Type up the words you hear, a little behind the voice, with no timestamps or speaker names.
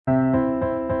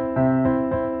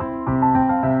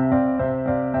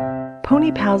Pony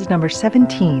Pals number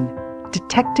 17,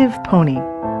 Detective Pony.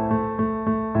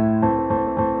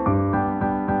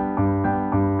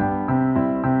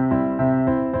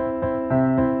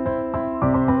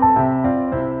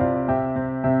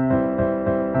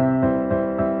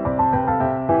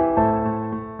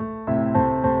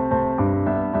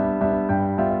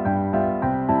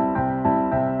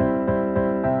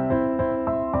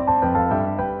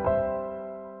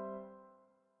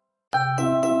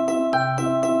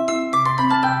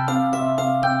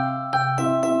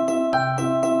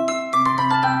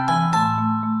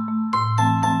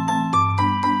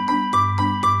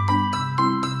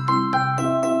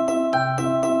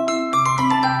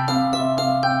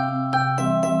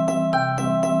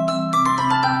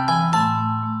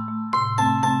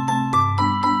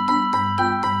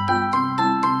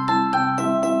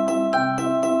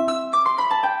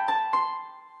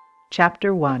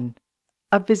 Chapter 1.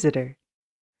 A Visitor.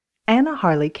 Anna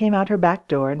Harley came out her back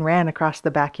door and ran across the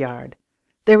backyard.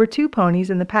 There were 2 ponies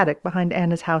in the paddock behind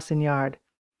Anna's house and yard.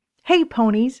 "Hey,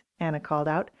 ponies," Anna called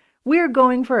out. "We're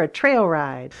going for a trail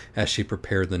ride," as she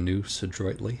prepared the noose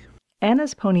adroitly.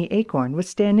 Anna's pony Acorn was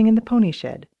standing in the pony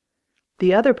shed.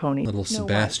 The other pony, Little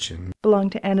Sebastian,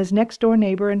 belonged to Anna's next-door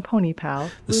neighbor and pony pal,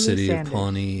 the Lulu city Sanders. of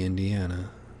Pawnee, Indiana.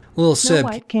 Little Snow Seb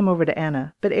White came over to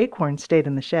Anna, but Acorn stayed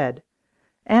in the shed.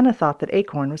 Anna thought that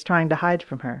Acorn was trying to hide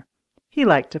from her. He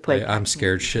liked to play. I'm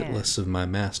scared shitless of my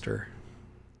master.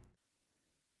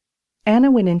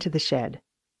 Anna went into the shed.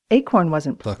 Acorn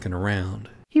wasn't Fucking around.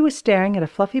 He was staring at a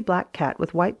fluffy black cat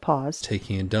with white paws,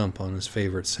 taking a dump on his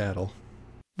favorite saddle.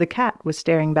 The cat was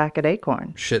staring back at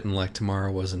Acorn. Shitting like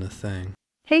tomorrow wasn't a thing.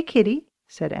 "Hey, kitty,"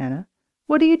 said Anna.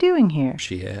 "What are you doing here?"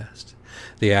 she asked.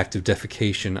 The act of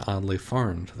defecation oddly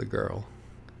foreign to the girl.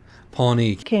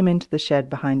 Pawnee came into the shed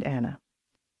behind Anna.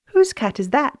 "Whose cat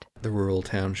is that?" the rural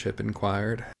township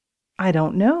inquired. "I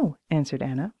don't know," answered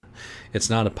Anna. It's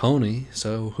not a pony,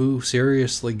 so who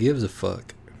seriously gives a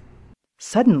fuck?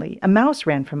 Suddenly, a mouse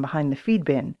ran from behind the feed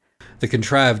bin. The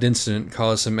contrived incident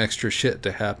caused some extra shit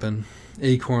to happen.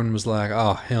 Acorn was like,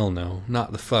 "Oh, hell no,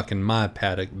 not the fucking my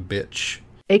paddock, bitch."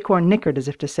 Acorn nickered as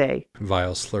if to say,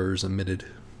 vile slurs emitted.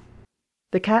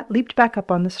 The cat leaped back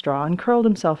up on the straw and curled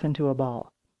himself into a ball.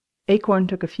 Acorn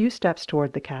took a few steps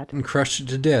toward the cat and crushed it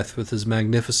to death with his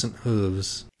magnificent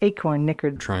hooves. Acorn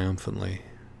nickered triumphantly.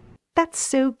 "That's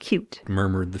so cute,"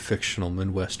 murmured the fictional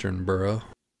Midwestern burro.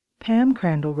 Pam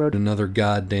Crandall rode another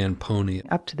goddamn pony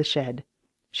up to the shed.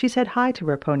 She said hi to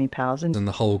her pony pals, and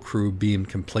the whole crew beamed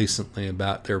complacently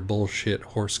about their bullshit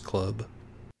horse club.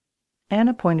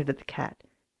 Anna pointed at the cat.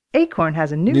 "Acorn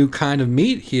has a new kind of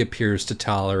meat he appears to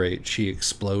tolerate," she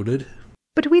exploded.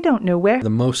 "But we don't know where the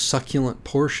most succulent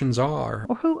portions are,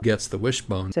 or who gets the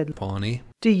wishbone," said Pawnee.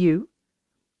 "Do you?"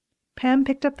 Pam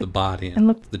picked up the body and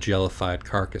looked the jellified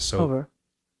carcass over.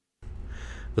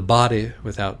 "The body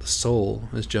without the soul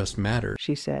is just matter,"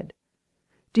 she said.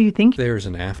 "Do you think there's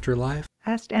an afterlife?"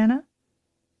 asked Anna.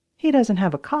 "He doesn't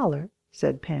have a collar,"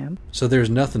 said Pam. "So there's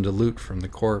nothing to loot from the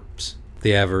corpse."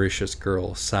 The avaricious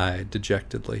girl sighed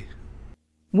dejectedly.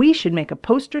 "We should make a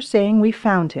poster saying we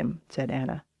found him," said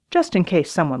Anna, "just in case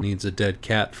someone needs a dead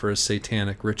cat for a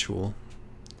satanic ritual."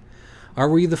 "Are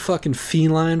we the fucking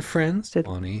feline friends?" said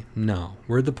Pawnee. "No,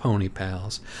 we're the pony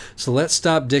pals. So let's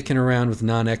stop dicking around with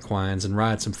non-equines and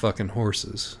ride some fucking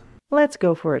horses." "Let's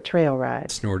go for a trail ride,"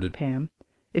 snorted Pam.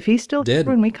 "If he's still dead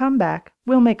when we come back,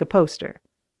 we'll make a poster."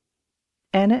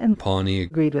 Anna and Pawnee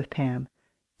agreed with Pam.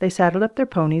 They saddled up their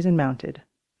ponies and mounted.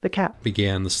 The cat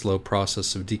began the slow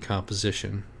process of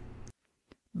decomposition.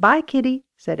 "Bye, kitty,"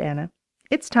 said Anna.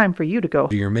 "It's time for you to go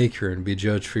to your maker and be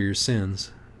judged for your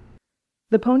sins."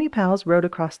 The pony pals rode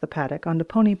across the paddock onto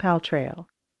Pony Pal Trail.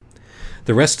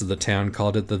 The rest of the town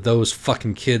called it the "those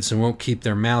fucking kids who won't keep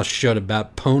their mouths shut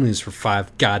about ponies for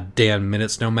 5 goddamn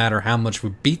minutes no matter how much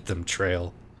we beat them"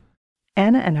 trail.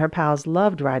 Anna and her pals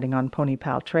loved riding on Pony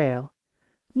Pal Trail.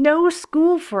 "No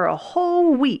school for a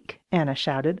whole week," Anna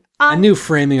shouted. I knew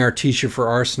framing our teacher for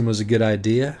arson was a good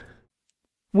idea.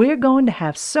 "We're going to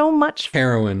have so much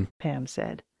heroin," Pam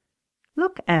said.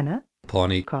 "Look, Anna,"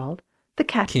 Pawnee called. The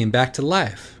cat came back to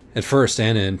life. At first,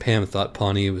 Anna and Pam thought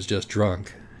Pawnee was just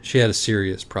drunk. She had a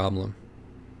serious problem.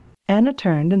 Anna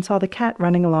turned and saw the cat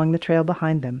running along the trail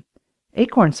behind them.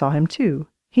 Acorn saw him, too.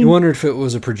 He wondered if it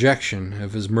was a projection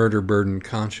of his murder-burdened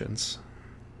conscience.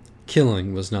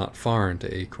 Killing was not foreign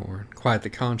to Acorn, quite the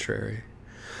contrary.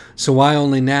 So why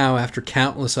only now, after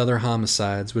countless other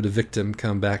homicides, would a victim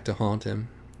come back to haunt him?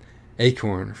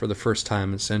 Acorn, for the first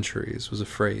time in centuries, was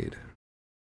afraid.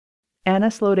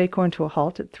 Anna slowed Acorn to a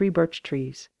halt at 3 birch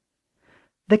trees.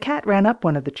 The cat ran up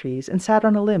one of the trees and sat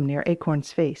on a limb near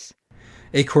Acorn's face.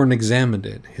 Acorn examined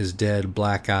it, his dead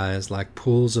black eyes like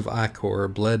pools of ichor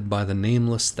bled by the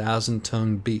nameless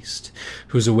thousand-tongued beast,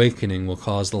 whose awakening will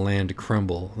cause the land to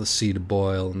crumble, the sea to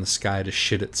boil, and the sky to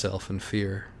shit itself in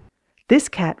fear. "This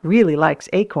cat really likes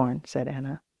Acorn," said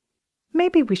Anna.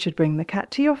 "Maybe we should bring the cat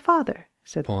to your father,"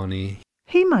 said Pawnee.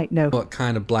 "He might know." What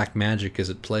kind of black magic is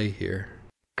at play here?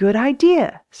 "Good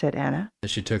idea," said Anna.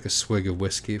 As she took a swig of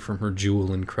whiskey from her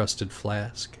jewel-encrusted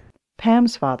flask.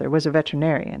 Pam's father was a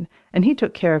veterinarian, and he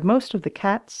took care of most of the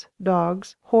cats,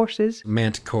 dogs, horses,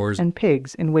 Manticores, and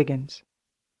pigs in Wiggins.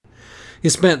 He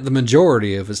spent the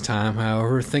majority of his time,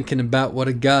 however, thinking about what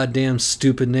a goddamn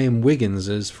stupid name Wiggins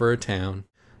is for a town.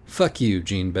 Fuck you,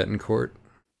 Gene Betancourt.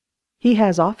 "He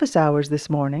has office hours this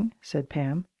morning," said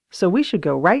Pam, "so we should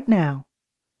go right now."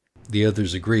 The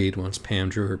others agreed once Pam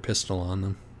drew her pistol on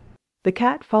them. The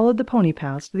cat followed the pony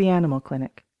pals to the animal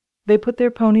clinic. They put their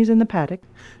ponies in the paddock.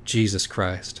 Jesus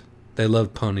Christ. They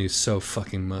love ponies so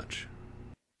fucking much.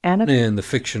 Anna In the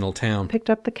fictional town,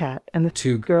 picked up the cat, and the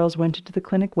two girls went into the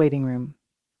clinic waiting room.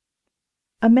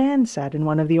 A man sat in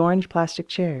one of the orange plastic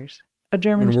chairs. A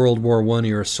German in World War I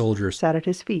era soldiers, sat at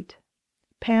his feet.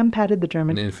 Pam patted the an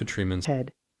German infantryman's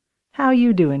head. "How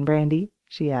you doing, Brandy?"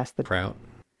 she asked the prout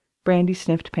Brandy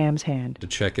sniffed Pam's hand. to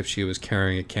check if she was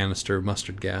carrying a canister of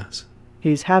mustard gas.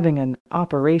 "He's having an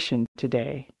operation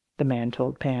today," the man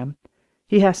told Pam.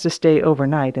 "He has to stay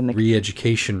overnight in the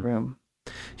Re-education. room."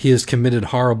 He has committed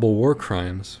horrible war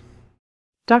crimes.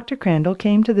 Dr. Crandall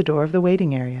came to the door of the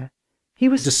waiting area. He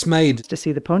was Dismayed. to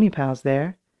see the pony pals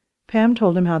there. Pam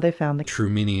told him how they found the True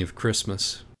meaning of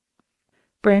Christmas.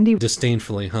 Brandy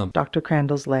Disdainfully humped Dr.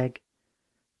 Crandall's leg.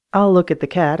 "I'll look at the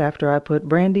cat after I put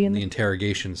Brandy in the the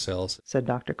interrogation cells. said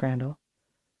Dr. Crandall.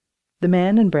 The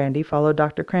man and Brandy followed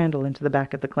Dr. Crandall into the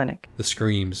back of the clinic. The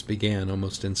screams began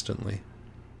almost instantly.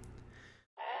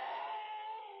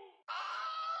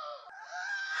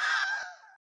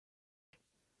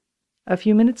 A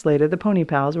few minutes later, the pony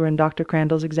pals were in Dr.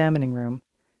 Crandall's examining room.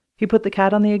 He put the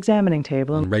cat on the examining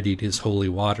table And and readied his holy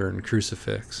water and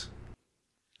crucifix.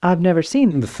 "I've never In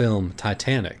seen the film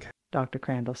Titanic, Dr.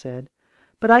 Crandall said,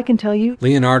 "but I can tell you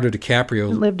Leonardo he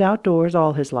DiCaprio. lived outdoors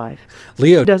all his life.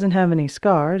 Leo He doesn't have any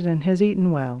scars and has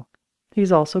eaten well.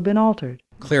 He's also been altered."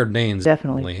 Claire Danes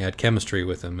Definitely. had chemistry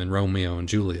with him in Romeo and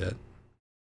Juliet.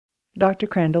 Dr.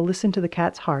 Crandall listened to the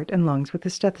cat's heart and lungs with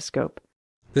his stethoscope.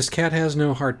 This cat has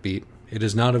no heartbeat. It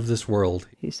is not of this world.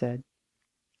 He said.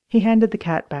 He handed the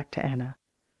cat back to Anna.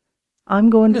 "I'm I'm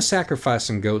going going to to sacrifice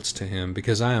some goats to him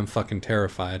because I am fucking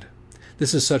terrified.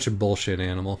 This is such a bullshit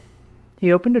animal.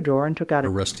 He opened a drawer and took out A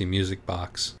a... rusty music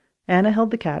box. Anna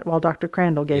held the cat while Dr.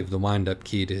 Crandall Gave gave... the wind-up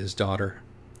key to his daughter.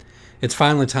 It's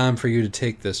finally time for you to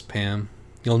take this, Pam.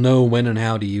 You'll know when and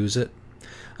how to use it.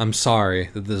 I'm sorry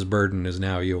that this burden is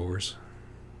now yours.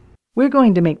 "We're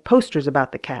going to make posters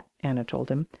about the cat," Anna told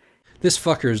him. This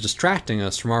fucker is distracting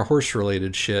us from our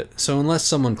horse-related shit, so unless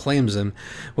someone claims him,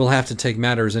 we'll have to take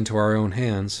matters into our own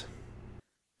hands.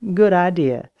 "Good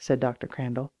idea," said Dr.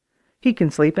 Crandall. "He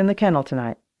can sleep in the kennel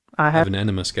tonight. I I have have... an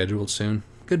enema scheduled soon.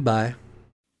 Goodbye,"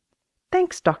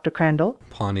 Thanks, Dr. Crandall."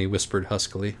 Pawnee whispered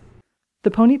huskily.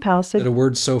 The pony pal Said said a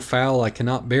word so foul I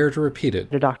cannot bear to repeat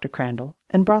it. to Dr. Crandall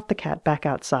and brought the cat back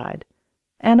outside.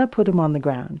 Anna put him on the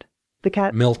ground. The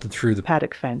cat Melted through the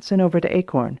paddock fence and over to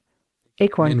Acorn.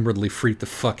 Acorn, inwardly freaked the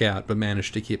fuck out, but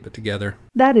managed to keep it together.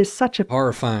 "That is such a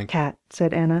Horrifying. cat,"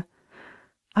 said Anna.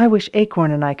 "I wish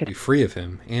Acorn and I Be could... free of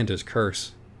him and his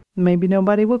curse. Maybe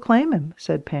nobody will claim him,"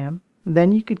 said Pam.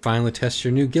 "Then you could... Finally test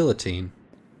your new guillotine,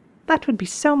 That would be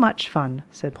so much fun,"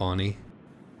 said... Pawnee.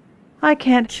 "I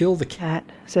can't... Kill the cat.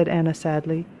 cat," said Anna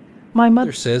sadly. "My mother...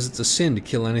 Mother says it's a sin to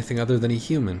kill anything other than a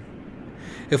human.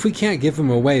 If we can't give him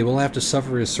away, we'll have to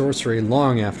suffer his sorcery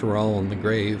long after we're all in the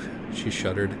grave." She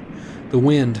shuddered. "The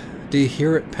wind. Do you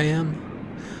hear it, Pam?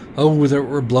 Oh, that it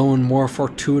were blowing more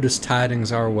fortuitous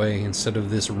tidings our way instead of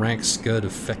this rank scud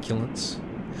of feculence.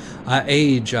 I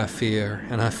age, I fear,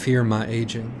 and I fear my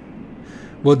aging.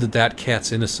 Would that that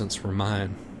cat's innocence were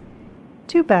mine."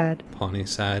 Too bad. Pawnee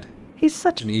sighed. He's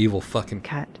such An evil fucking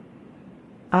cat.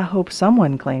 "I hope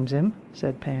someone claims him,"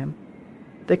 said Pam.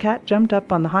 The cat jumped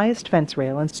up on the highest fence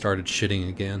rail and started shitting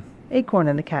again. Acorn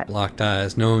and the cat Locked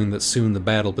eyes, knowing that soon the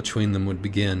battle between them would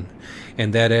begin,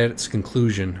 and that at its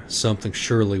conclusion something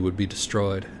surely would be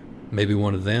destroyed. Maybe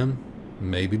one of them,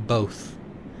 maybe both,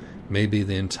 maybe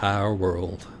the entire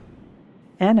world.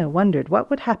 Anna wondered what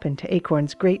would happen to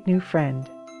Acorn's great new friend.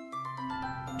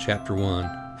 Chapter 1.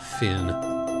 Finn.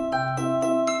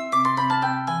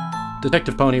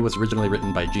 Detective Pony was originally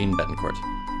written by Gene Betancourt.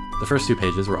 The first 2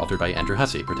 pages were altered by Andrew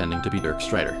Hussey, pretending to be Dirk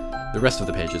Strider. The rest of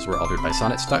the pages were altered by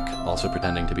Sonnet Stuck, also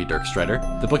pretending to be Dirk Strider.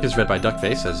 The book is read by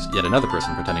Duckface as yet another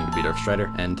person pretending to be Dirk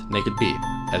Strider, and Naked Bee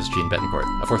as Jean Betancourt,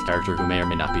 a 4th character who may or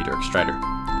may not be Dirk Strider.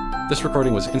 This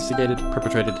recording was instigated,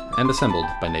 perpetrated, and assembled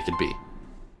by Naked Bee.